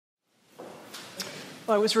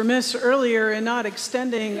Well, I was remiss earlier in not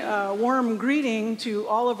extending a warm greeting to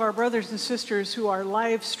all of our brothers and sisters who are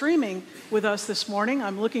live streaming with us this morning.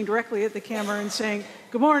 I'm looking directly at the camera and saying,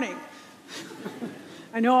 good morning.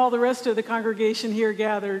 I know all the rest of the congregation here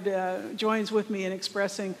gathered joins with me in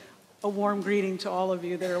expressing a warm greeting to all of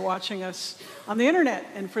you that are watching us on the internet.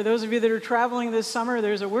 And for those of you that are traveling this summer,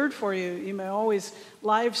 there's a word for you. You may always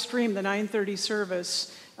live stream the 9:30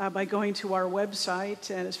 service by going to our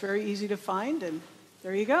website, and it's very easy to find, and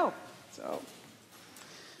there you go.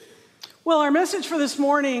 Well, our message for this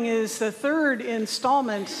morning is the third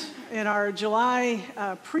installment in our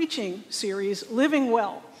July preaching series, Living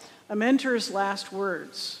Well, A Mentor's Last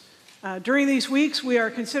Words. During these weeks, we are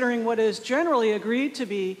considering what is generally agreed to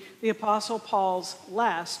be the Apostle Paul's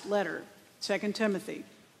last letter, 2 Timothy.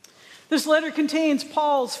 This letter contains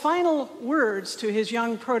Paul's final words to his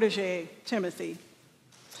young protege, Timothy.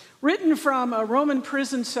 Written from a Roman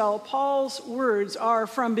prison cell, Paul's words are,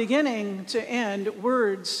 from beginning to end,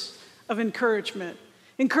 words of encouragement.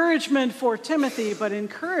 Encouragement for Timothy, but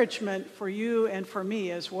encouragement for you and for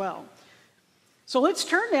me as well. So let's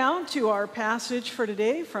turn now to our passage for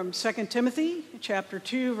today from 2 Timothy chapter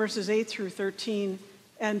 2, verses 8 through 13,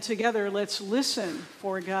 and together let's listen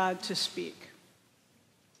for God to speak.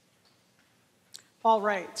 Paul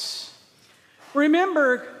writes,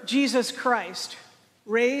 "Remember Jesus Christ,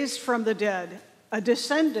 raised from the dead, a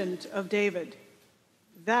descendant of David.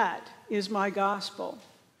 That is my gospel,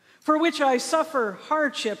 for which I suffer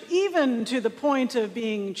hardship, even to the point of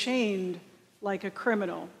being chained like a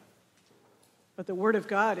criminal. But the word of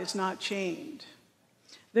God is not chained.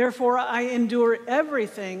 Therefore, I endure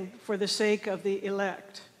everything for the sake of the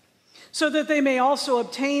elect, so that they may also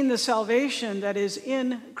obtain the salvation that is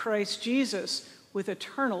in Christ Jesus with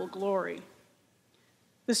eternal glory.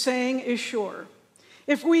 The saying is sure.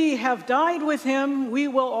 If we have died with him, we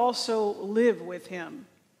will also live with him.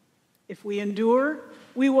 If we endure,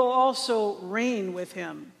 we will also reign with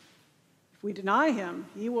him. If we deny him,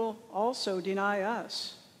 he will also deny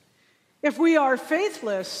us. If we are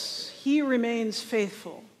faithless, he remains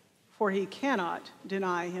faithful, for he cannot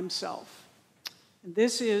deny himself." And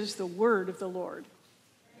this is the word of the Lord.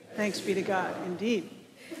 Thanks be to God, indeed.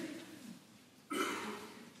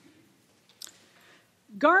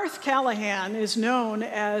 Garth Callahan is known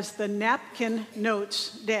as the Napkin Notes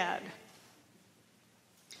Dad.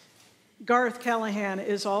 Garth Callahan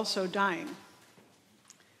is also dying.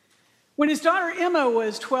 When his daughter Emma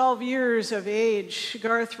was 12 years of age,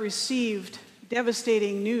 Garth received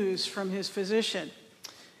devastating news from his physician.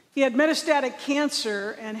 He had metastatic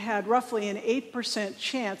cancer and had roughly an 8%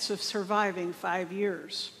 chance of surviving 5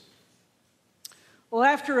 years. Well,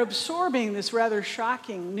 after absorbing this rather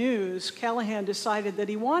shocking news, Callahan decided that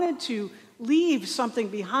he wanted to leave something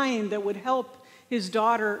behind that would help his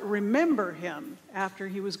daughter remember him after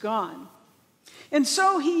he was gone. And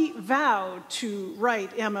so he vowed to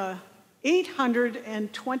write Emma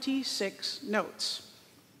 826 notes,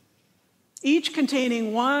 each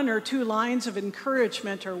containing 1 or 2 lines of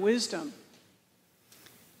encouragement or wisdom.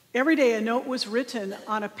 Every day a note was written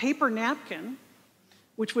on a paper napkin,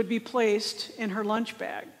 which would be placed in her lunch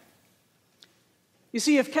bag. You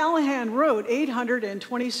see, if Callahan wrote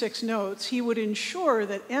 826 notes, he would ensure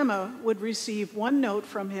that Emma would receive 1 note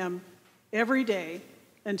from him every day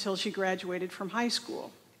until she graduated from high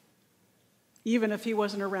school, even if he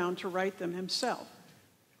wasn't around to write them himself.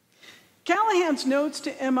 Callahan's notes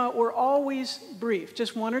to Emma were always brief,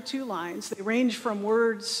 just 1 or 2 lines. They ranged from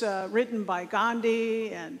words written by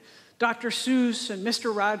Gandhi and Dr. Seuss and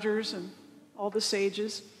Mr. Rogers and all the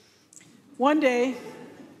sages. One day,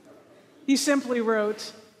 he simply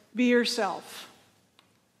wrote, "Be yourself.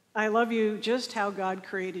 I love you just how God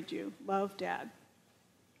created you. Love, Dad."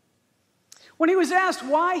 When he was asked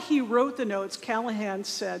why he wrote the notes, Callahan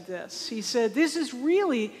said this. He said, "This is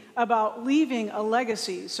really about leaving a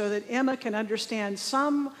legacy so that Emma can understand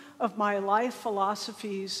some of my life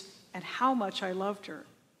philosophies and how much I loved her.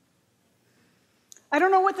 I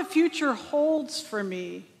don't know what the future holds for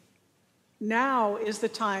me. Now is the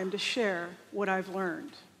time to share what I've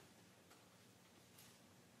learned."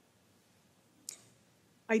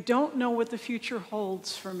 I don't know what the future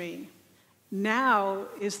holds for me. Now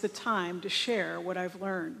is the time to share what I've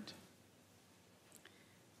learned.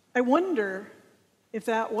 I wonder if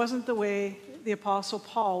that wasn't the way the Apostle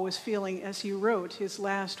Paul was feeling as he wrote his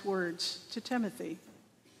last words to Timothy.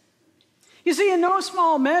 You see, in no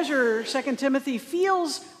small measure, 2 Timothy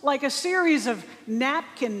feels like a series of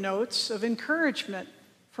napkin notes of encouragement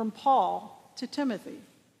from Paul to Timothy.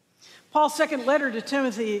 Paul's second letter to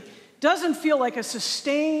Timothy doesn't feel like a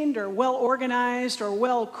sustained or well-organized or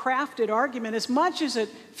well-crafted argument as much as it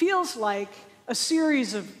feels like a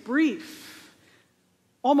series of brief,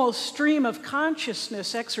 almost stream of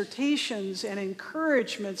consciousness exhortations and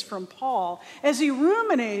encouragements from Paul as he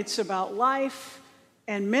ruminates about life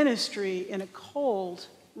and ministry in a cold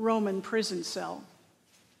Roman prison cell.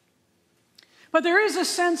 But there is a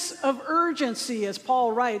sense of urgency as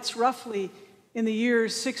Paul writes roughly in the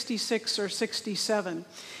years 66 or 67.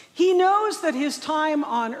 He knows that his time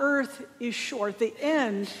on earth is short. The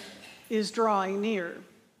end is drawing near.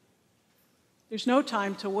 There's no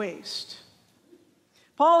time to waste.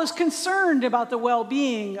 Paul is concerned about the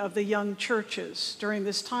well-being of the young churches during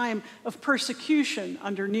this time of persecution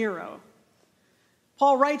under Nero.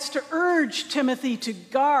 Paul writes to urge Timothy to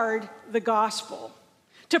guard the gospel,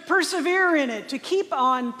 to persevere in it, to keep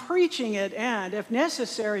on preaching it, and, if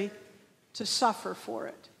necessary, to suffer for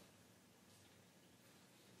it.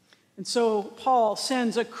 And so Paul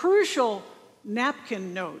sends a crucial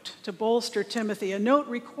napkin note to bolster Timothy, a note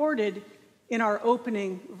recorded in our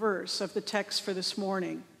opening verse of the text for this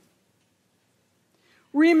morning.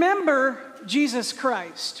 Remember Jesus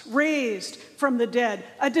Christ, raised from the dead,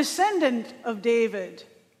 a descendant of David.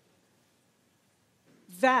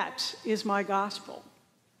 That is my gospel.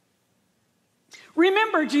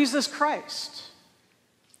 Remember Jesus Christ.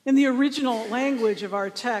 In the original language of our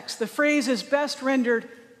text, the phrase is best rendered,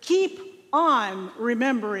 keep on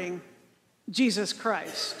remembering Jesus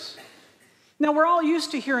Christ. Now, we're all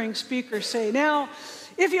used to hearing speakers say, now,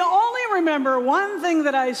 if you only remember one thing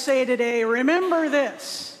that I say today, remember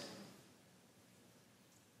this.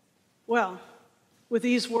 Well, with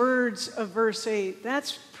these words of verse 8,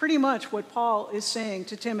 that's pretty much what Paul is saying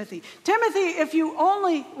to Timothy. Timothy, if you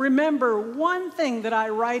only remember one thing that I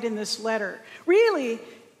write in this letter, really,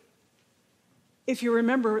 if you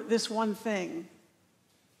remember this one thing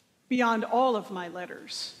beyond all of my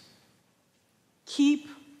letters, keep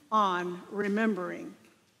on remembering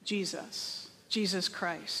Jesus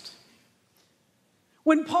Christ.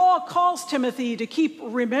 When Paul calls Timothy to keep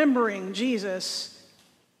remembering Jesus,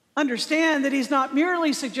 understand that he's not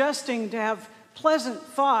merely suggesting to have pleasant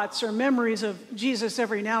thoughts or memories of Jesus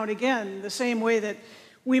every now and again, the same way that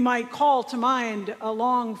we might call to mind a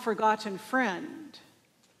long-forgotten friend.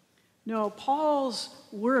 No, Paul's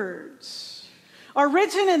words are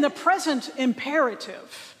written in the present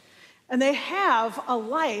imperative, and they have a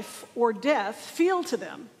life or death feel to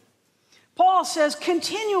them. Paul says,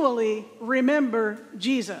 continually remember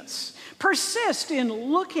Jesus. Persist in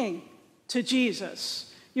looking to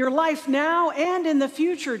Jesus. Your life now and in the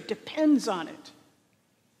future depends on it.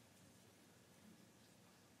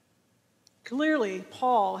 Clearly,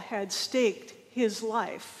 Paul had staked his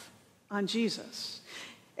life on Jesus.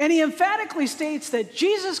 And he emphatically states that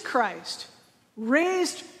Jesus Christ,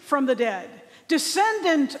 raised from the dead,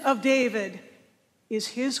 descendant of David, is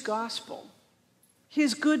his gospel,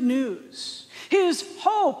 his good news, his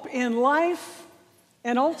hope in life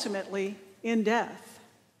and ultimately in death.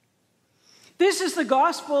 This is the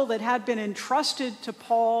gospel that had been entrusted to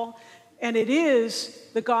Paul, and it is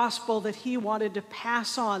the gospel that he wanted to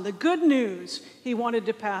pass on, the good news he wanted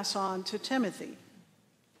to pass on to Timothy.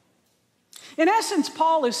 In essence,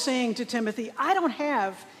 Paul is saying to Timothy, I don't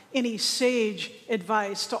have any sage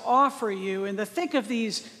advice to offer you in the thick of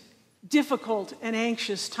these difficult and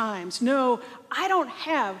anxious times. No, I don't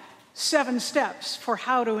have 7 steps for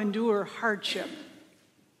how to endure hardship.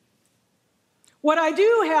 What I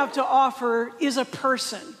do have to offer is a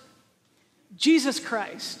person, Jesus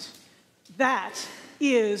Christ. That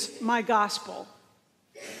is my gospel.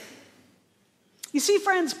 You see,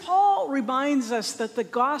 friends, Paul reminds us that the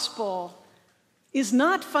gospel is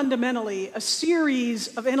not fundamentally a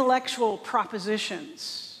series of intellectual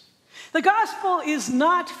propositions. The gospel is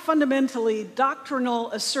not fundamentally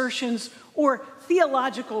doctrinal assertions or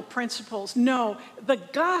theological principles. No, the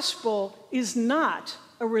gospel is not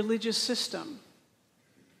a religious system.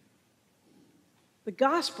 The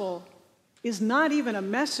gospel is not even a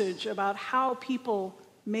message about how people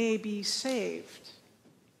may be saved.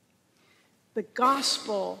 The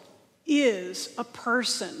gospel is a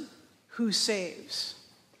person who saves.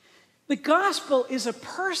 The gospel is a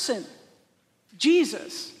person,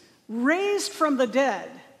 Jesus, raised from the dead,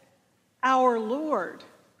 our Lord,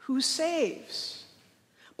 who saves.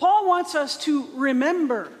 Paul wants us to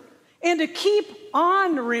remember and to keep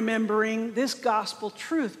on remembering this gospel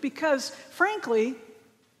truth because, frankly,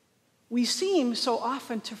 we seem so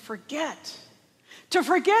often to forget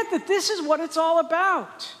that this is what it's all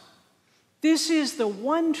about. This is the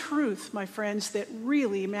one truth, my friends, that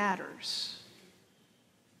really matters.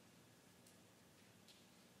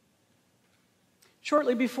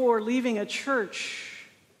 Shortly before leaving a church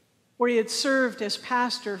where he had served as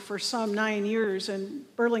pastor for some 9 years in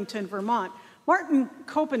Burlington, Vermont, Martin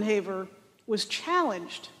Copenhaver was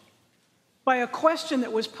challenged by a question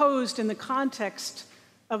that was posed in the context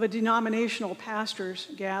of a denominational pastor's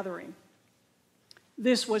gathering.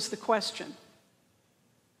 This was the question: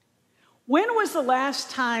 when was the last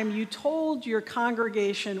time you told your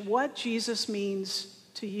congregation what Jesus means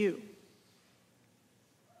to you?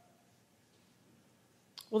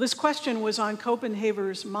 Well, this question was on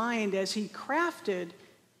Copenhaver's mind as he crafted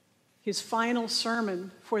his final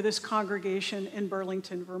sermon for this congregation in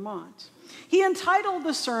Burlington, Vermont. He entitled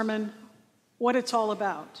the sermon, "What It's All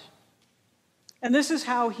About." And this is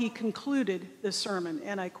how he concluded the sermon,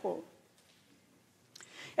 and I quote,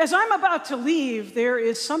 "As I'm about to leave, there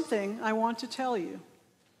is something I want to tell you.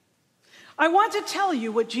 I want to tell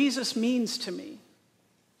you what Jesus means to me.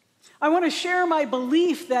 I want to share my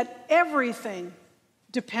belief that everything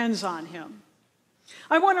depends on him.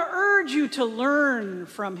 I want to urge you to learn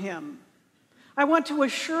from him. I want to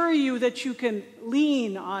assure you that you can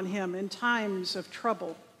lean on him in times of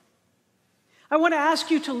trouble. I want to ask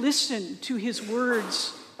you to listen to his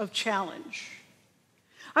words of challenge.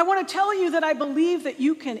 I want to tell you that I believe that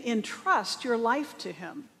you can entrust your life to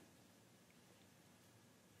him.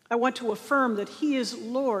 I want to affirm that he is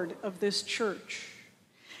Lord of this church,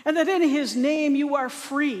 and that in his name you are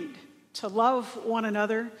freed to love one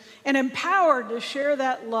another and empowered to share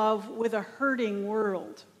that love with a hurting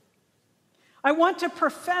world. I want to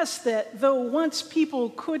profess that though once people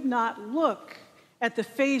could not look at the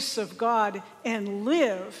face of God and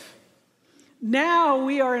live, now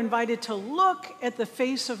we are invited to look at the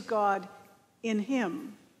face of God in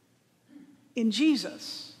him, in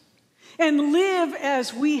Jesus, and live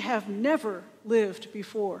as we have never lived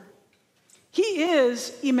before. He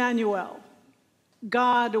is Emmanuel,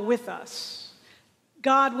 God with us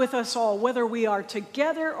all, whether we are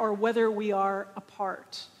together or whether we are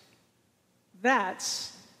apart.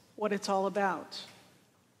 That's what it's all about.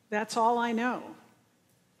 That's all I know.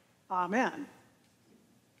 Amen."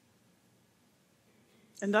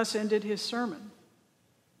 And thus ended his sermon.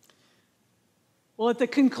 Well, at the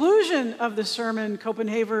conclusion of the sermon,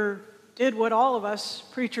 Copenhaver did what all of us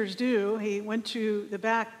preachers do. He went to the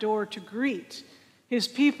back door to greet his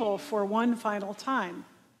people for one final time.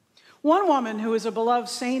 One woman, who was a beloved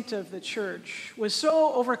saint of the church, was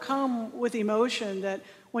so overcome with emotion that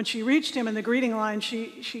when she reached him in the greeting line,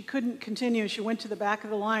 she couldn't continue. She went to the back of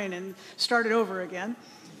the line and started over again.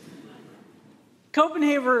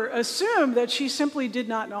 Copenhaver assumed that she simply did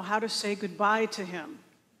not know how to say goodbye to him.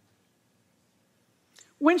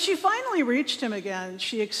 When she finally reached him again,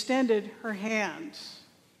 she extended her hand.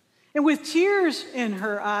 And with tears in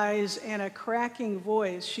her eyes and a cracking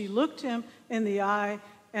voice, she looked him in the eye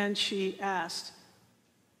and she asked,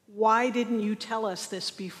 "Why didn't you tell us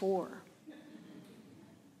this before?"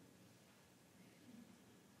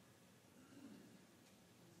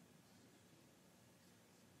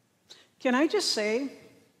 Can I just say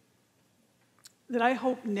that I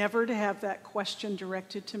hope never to have that question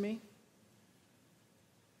directed to me?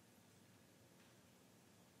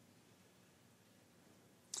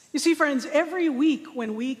 You see, friends, every week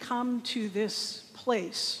when we come to this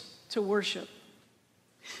place to worship,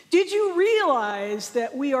 did you realize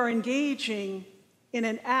that we are engaging in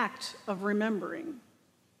an act of remembering?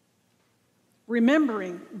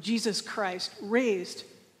 Remembering Jesus Christ, raised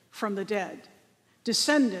from the dead,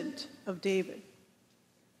 descendant of David.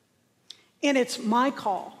 And it's my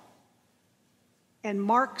call, and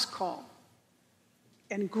Mark's call,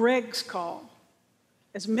 and Greg's call,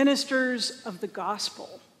 as ministers of the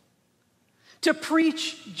gospel, to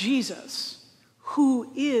preach Jesus,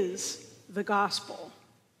 who is the gospel.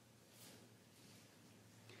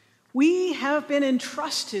 We have been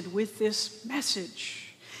entrusted with this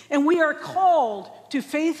message, and we are called to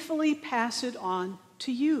faithfully pass it on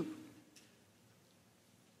to you.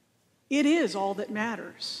 It is all that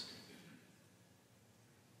matters.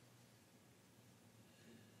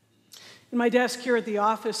 In my desk here at the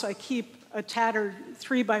office, I keep a tattered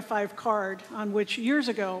 3x5 card on which years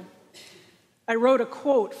ago I wrote a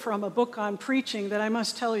quote from a book on preaching that I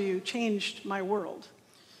must tell you changed my world.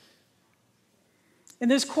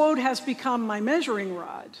 And this quote has become my measuring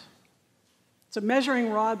rod. It's a measuring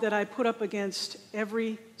rod that I put up against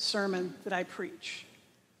every sermon that I preach.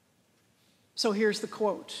 So here's the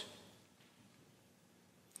quote: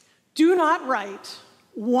 "Do not write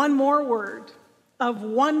one more word of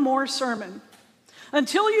one more sermon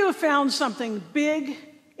until you have found something big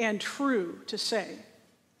and true to say.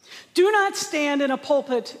 Do not stand in a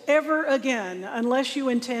pulpit ever again unless you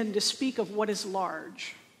intend to speak of what is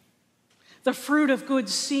large, the fruit of good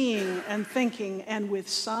seeing and thinking, and with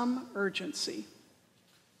some urgency."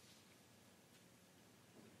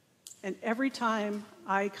 And every time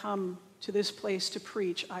I come to this place to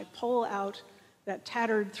preach, I pull out that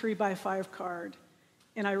tattered 3x5 card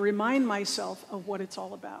and I remind myself of what it's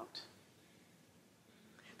all about.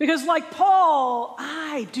 Because like Paul,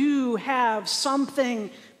 I do have something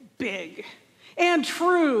big and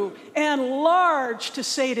true and large to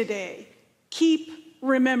say today. Keep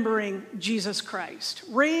remembering Jesus Christ,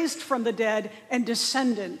 raised from the dead and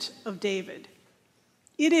descendant of David.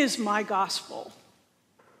 It is my gospel.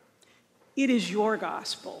 It is your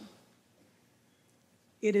gospel.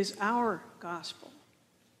 It is our gospel.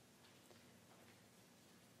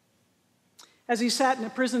 As he sat in a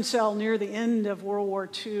prison cell near the end of World War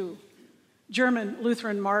II, German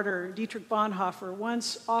Lutheran martyr Dietrich Bonhoeffer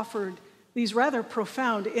once offered these rather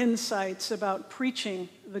profound insights about preaching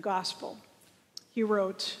the gospel. He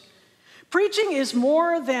wrote, "Preaching is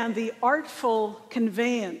more than the artful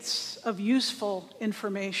conveyance of useful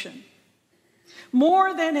information,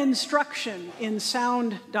 more than instruction in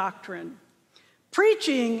sound doctrine.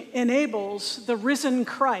 Preaching enables the risen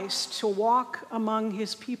Christ to walk among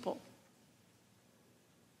his people."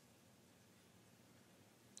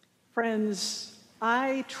 Friends,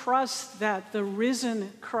 I trust that the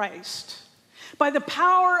risen Christ, by the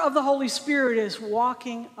power of the Holy Spirit, is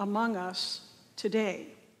walking among us today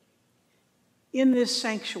in this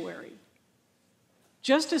sanctuary,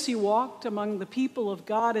 just as he walked among the people of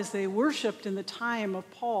God as they worshiped in the time of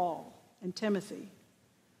Paul and Timothy.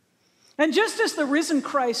 And just as the risen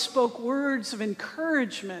Christ spoke words of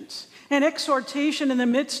encouragement and exhortation in the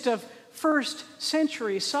midst of first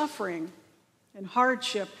century suffering and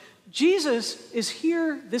hardship, Jesus is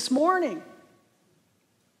here this morning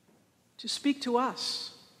to speak to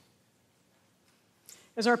us.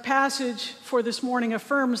 As our passage for this morning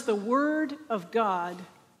affirms, the Word of God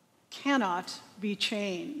cannot be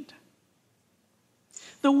chained.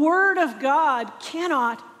 The Word of God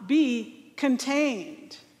cannot be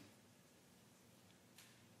contained.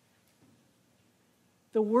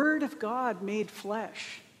 The Word of God made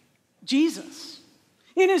flesh, Jesus,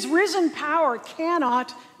 in his risen power,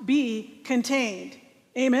 cannot be contained.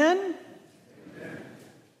 Amen? Amen?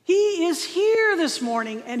 He is here this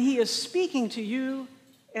morning, and he is speaking to you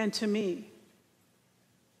and to me.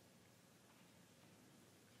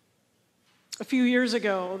 A few years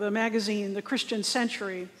ago, the magazine, The Christian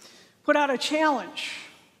Century, put out a challenge,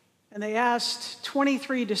 and they asked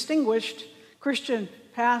 23 distinguished Christian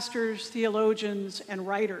pastors, theologians, and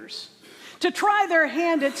writers to try their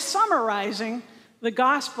hand at summarizing the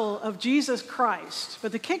gospel of Jesus Christ.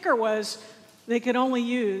 But the kicker was they could only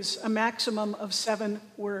use a maximum of 7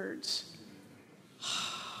 words.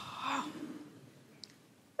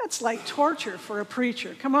 That's like torture for a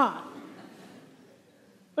preacher. Come on.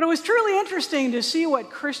 But it was truly interesting to see what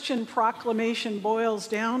Christian proclamation boils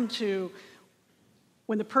down to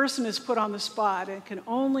when the person is put on the spot and can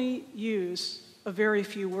only use a very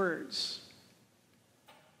few words.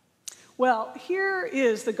 Well, here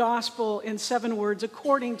is the gospel in 7 words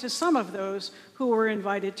according to some of those who were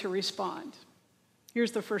invited to respond.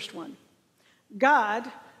 Here's the first one.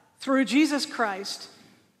 God, through Jesus Christ,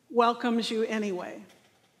 welcomes you anyway.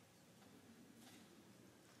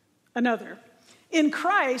 Another. In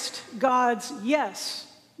Christ, God's yes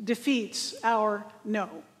defeats our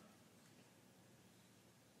no.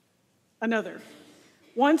 Another.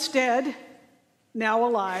 Once dead, now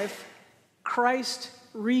alive, Christ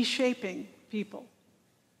reshaping people.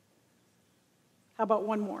 How about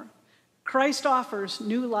one more? Christ offers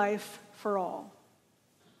new life for all.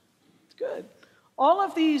 It's good. All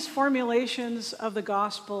of these formulations of the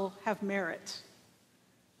gospel have merit.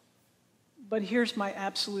 But here's my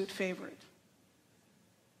absolute favorite.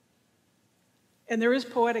 And there is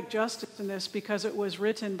poetic justice in this because it was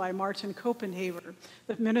written by Martin Copenhaver,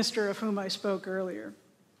 the minister of whom I spoke earlier.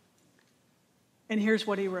 And here's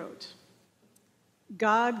what he wrote.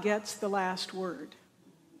 God gets the last word.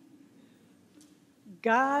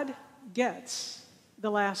 God gets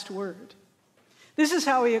the last word. This is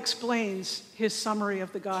how he explains his summary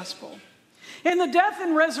of the gospel. In the death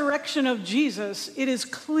and resurrection of Jesus, it is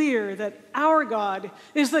clear that our God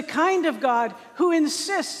is the kind of God who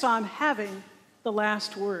insists on having the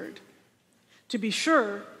last word. To be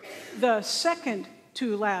sure, the second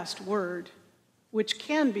to last word, which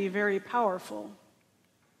can be very powerful,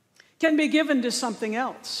 can be given to something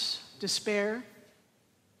else: despair,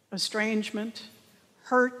 estrangement,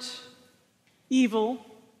 hurt, evil,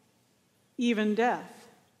 even death.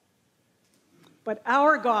 But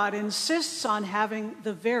our God insists on having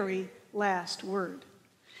the very last word.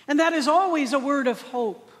 And that is always a word of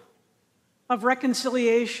hope, of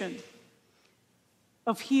reconciliation,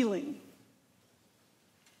 of healing,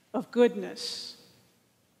 of goodness,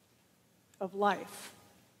 of life.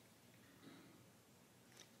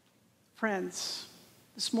 Friends,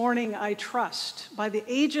 this morning I trust, by the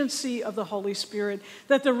agency of the Holy Spirit,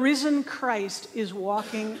 that the risen Christ is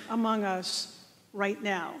walking among us right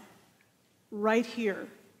now, right here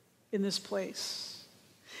in this place.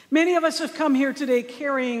 Many of us have come here today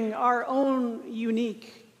carrying our own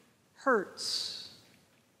unique hurts,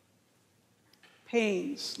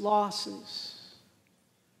 pains, losses,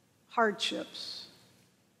 hardships,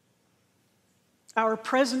 our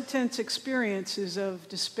present tense experiences of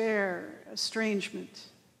despair, estrangement,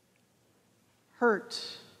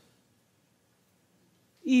 hurt,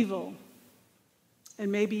 evil,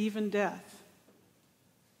 and maybe even death.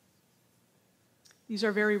 These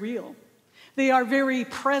are very real. They are very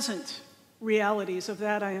present realities, of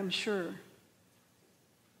that I am sure.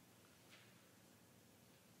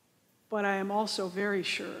 But I am also very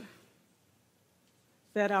sure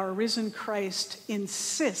that our risen Christ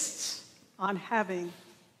insists on having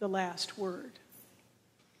the last word.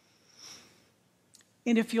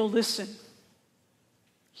 And if you'll listen,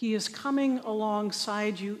 he is coming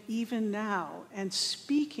alongside you even now and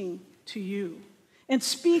speaking to you and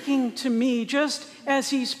speaking to me, just as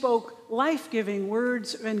he spoke life-giving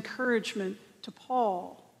words of encouragement to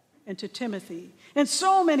Paul and to Timothy and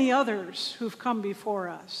so many others who've come before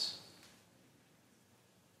us.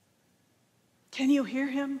 Can you hear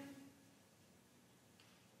him?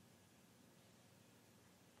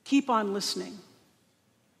 Keep on listening.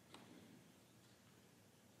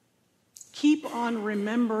 Keep on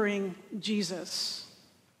remembering Jesus.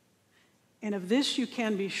 And of this you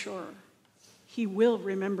can be sure, he will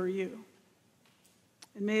remember you.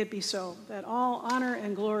 And may it be so, that all honor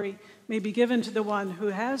and glory may be given to the one who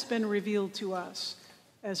has been revealed to us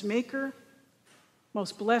as Maker,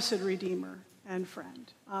 most blessed Redeemer, and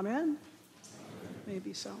Friend. Amen. May it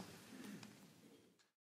be so.